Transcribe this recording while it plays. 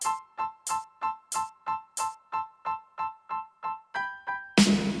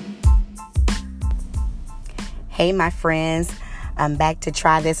Hey, my friends. I'm back to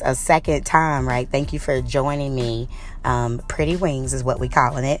try this a second time, right? Thank you for joining me. Pretty Wings is what we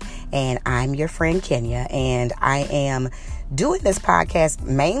calling it. And I'm your friend Kenya. And I am doing this podcast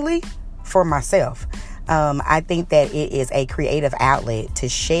mainly for myself. I think that it is a creative outlet to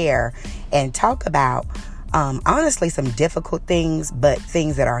share and talk about honestly some difficult things, but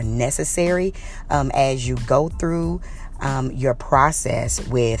things that are necessary as you go through your process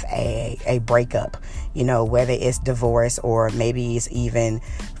with a breakup, whether it's divorce or maybe it's even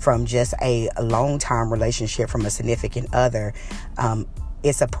from just a long time relationship from a significant other.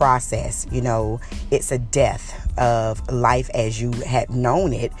 It's a process, it's a death of life as you had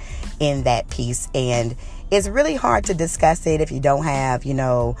known it in that piece. And it's really hard to discuss it if you don't have,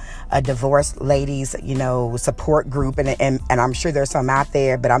 a divorced ladies, support group. And I'm sure there's some out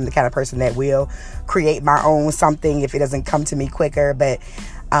there, but I'm the kind of person that will create my own something if it doesn't come to me quicker. But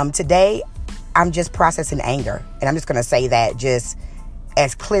today I'm just processing anger. And I'm just going to say that just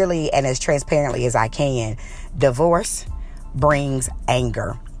as clearly and as transparently as I can. Divorce brings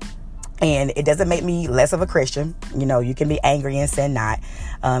anger. And it doesn't make me less of a Christian. You can be angry and sin not.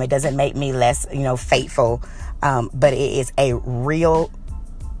 It doesn't make me less, faithful. But it is a real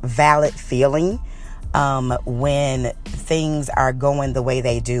valid feeling when things are going the way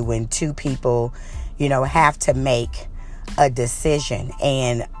they do, when two people, have to make a decision.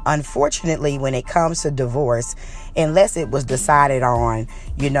 And unfortunately, when it comes to divorce, unless it was decided on,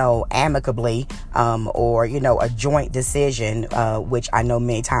 amicably, or, a joint decision, which I know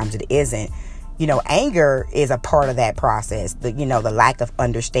many times it isn't, anger is a part of that process. The lack of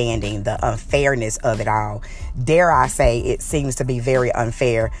understanding, the unfairness of it all. Dare I say, it seems to be very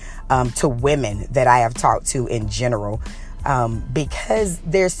unfair, to women that I have talked to in general, because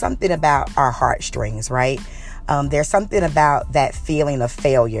there's something about our heartstrings, right? There's something about that feeling of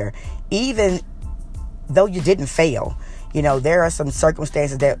failure, even though you didn't fail. There are some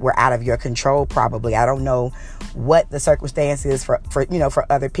circumstances that were out of your control, probably. I don't know what the circumstance is for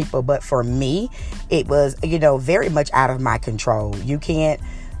other people, but for me, it was, very much out of my control. You can't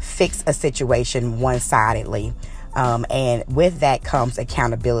fix a situation one-sidedly. And with that comes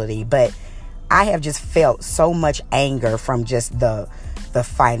accountability. But I have just felt so much anger from just the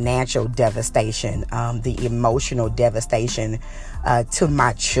financial devastation, the emotional devastation, to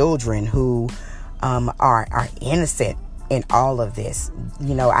my children who are innocent in all of this.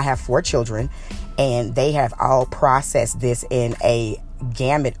 I have 4 children, and they have all processed this in a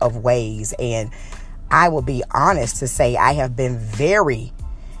gamut of ways. And I will be honest to say I have been very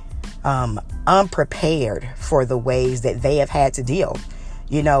unprepared for the ways that they have had to deal,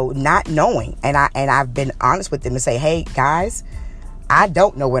 not knowing. And I've been honest with them to say, hey, guys, I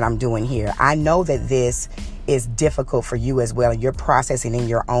don't know what I'm doing here. I know that this is difficult for you as well, and you're processing in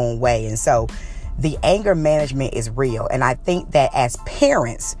your own way. And so the anger management is real. And I think that as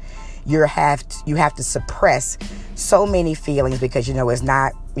parents, you have to suppress so many feelings because, it's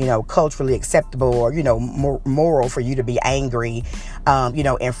not, culturally acceptable or, moral for you to be angry,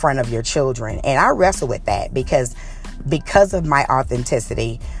 in front of your children. And I wrestle with that because of my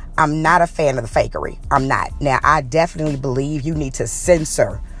authenticity. I'm not a fan of the fakery. I'm not. Now, I definitely believe you need to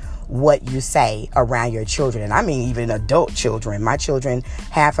censor what you say around your children. And I mean, even adult children. My children,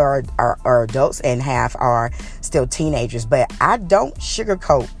 half are adults and half are still teenagers. But I don't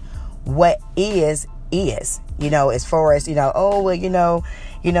sugarcoat what is, as far as, oh, well,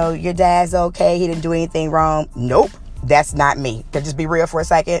 your dad's okay. He didn't do anything wrong. Nope. That's not me. To just be real for a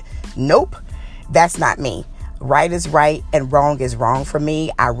second. Nope. That's not me. Right is right and wrong is wrong for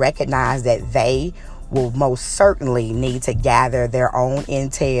me. I recognize that they will most certainly need to gather their own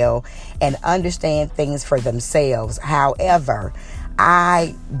intel and understand things for themselves. However,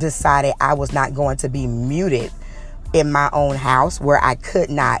 I decided I was not going to be muted in my own house where I could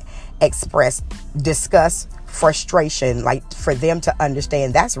not discuss frustration, like for them to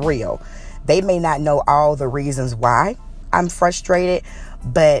understand that's real. They may not know all the reasons why I'm frustrated,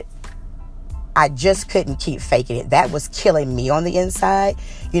 but I just couldn't keep faking it. That was killing me on the inside,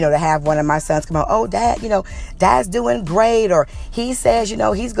 to have one of my sons come out, oh, Dad, Dad's doing great. Or he says,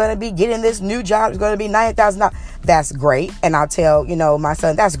 he's going to be getting this new job. It's going to be $90,000. That's great. And I'll tell, my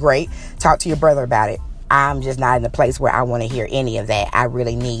son, that's great. Talk to your brother about it. I'm just not in a place where I want to hear any of that. I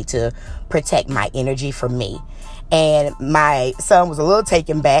really need to protect my energy for me. And my son was a little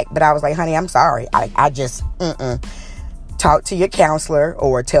taken back, but I was like, honey, I'm sorry. I just, talk to your counselor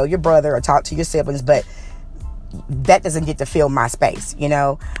or tell your brother or talk to your siblings, but that doesn't get to fill my space.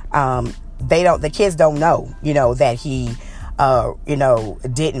 The kids don't know, that he,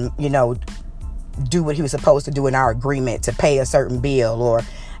 didn't, do what he was supposed to do in our agreement to pay a certain bill, or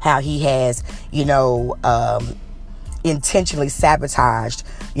how he has, intentionally sabotaged,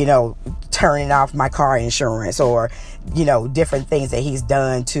 turning off my car insurance, or, different things that he's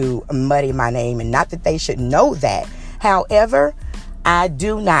done to muddy my name. And not that they should know that. However, I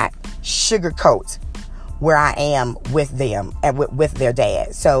do not sugarcoat where I am with them and with their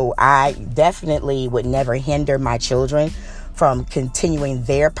dad. So I definitely would never hinder my children from continuing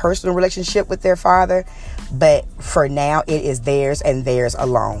their personal relationship with their father. But for now, it is theirs and theirs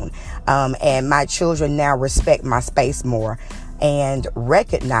alone. And my children now respect my space more and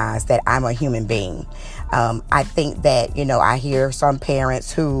recognize that I'm a human being. I think that, I hear some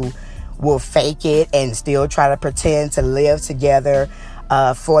parents who will fake it and still try to pretend to live together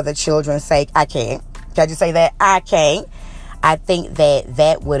for the children's sake. I can't. Can I just say that? I can't. I think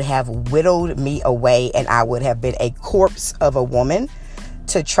that would have whittled me away, and I would have been a corpse of a woman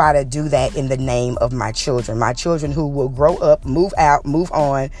to try to do that in the name of my children. My children who will grow up, move out, move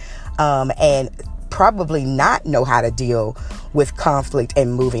on, and probably not know how to deal with conflict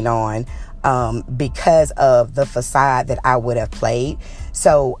and moving on because of the facade that I would have played.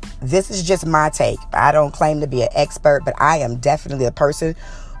 So this is just my take. I don't claim to be an expert, but I am definitely a person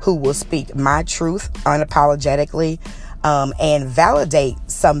who will speak my truth unapologetically, and validate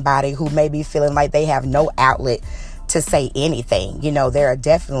somebody who may be feeling like they have no outlet to say anything. There are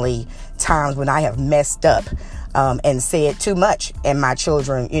definitely times when I have messed up and said too much, and my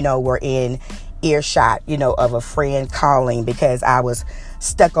children, were in earshot, of a friend calling because I was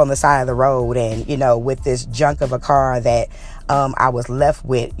stuck on the side of the road and, with this junk of a car that I was left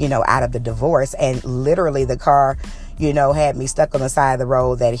with, out of the divorce. And literally the car, had me stuck on the side of the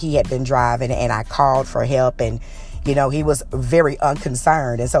road that he had been driving, and I called for help, and, he was very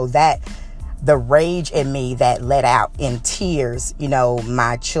unconcerned. And so the rage in me that let out in tears,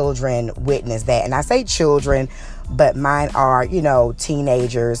 my children witnessed that. And I say children, but mine are,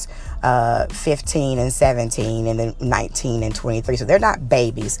 teenagers, 15 and 17, and then 19 and 23. So they're not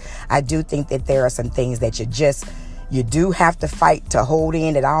babies. I do think that there are some things that you do have to fight to hold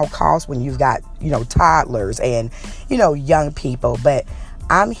in at all costs when you've got, toddlers and, young people. But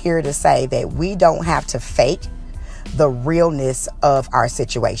I'm here to say that we don't have to fake the realness of our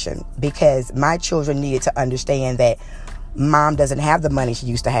situation, because my children needed to understand that mom doesn't have the money she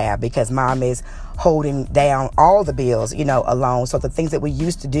used to have, because mom is holding down all the bills, alone. So the things that we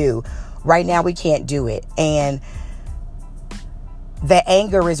used to do right now, we can't do it. And the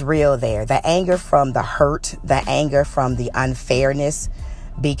anger is real there. The anger from the hurt, the anger from the unfairness,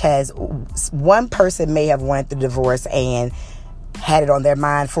 because one person may have wanted the divorce and had it on their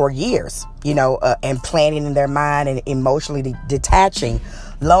mind for years, and planning in their mind and emotionally detaching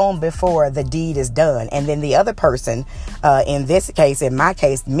long before the deed is done. And then the other person, in my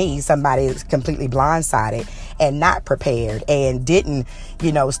case, me, somebody is completely blindsided and not prepared and didn't,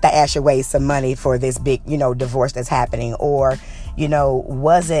 stash away some money for this big, divorce that's happening, or,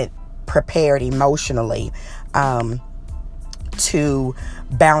 wasn't prepared emotionally, to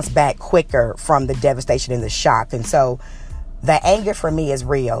bounce back quicker from the devastation and the shock. And so the anger for me is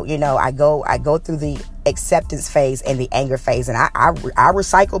real. I go through the acceptance phase and the anger phase, and I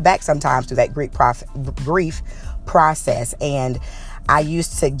recycle back sometimes through that grief process. And I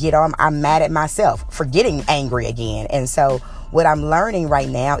used to I'm mad at myself for getting angry again. And so what I'm learning right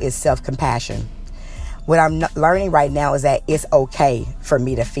now is self-compassion. What I'm learning right now is that it's okay for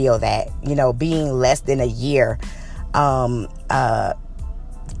me to feel that, being less than a year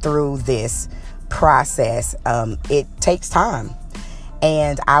through this process, it takes time,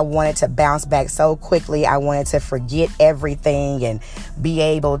 and I wanted to bounce back so quickly. I wanted to forget everything and be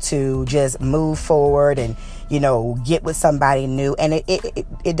able to just move forward and get with somebody new, and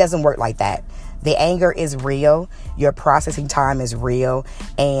it doesn't work like that. The anger is real, your processing time is real,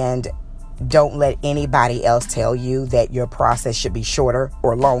 and don't let anybody else tell you that your process should be shorter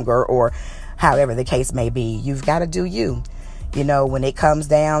or longer, or however the case may be. You've got to do you. When it comes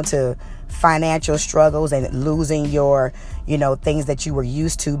down to financial struggles and losing your, things that you were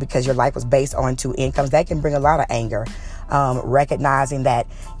used to because your life was based on two incomes, that can bring a lot of anger. Recognizing that,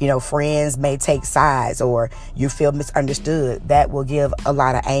 friends may take sides or you feel misunderstood, that will give a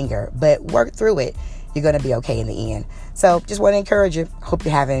lot of anger. But work through it. You're going to be okay in the end. So just want to encourage you. Hope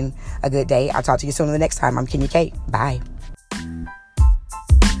you're having a good day. I'll talk to you soon the next time. I'm Kenya Kate. Bye.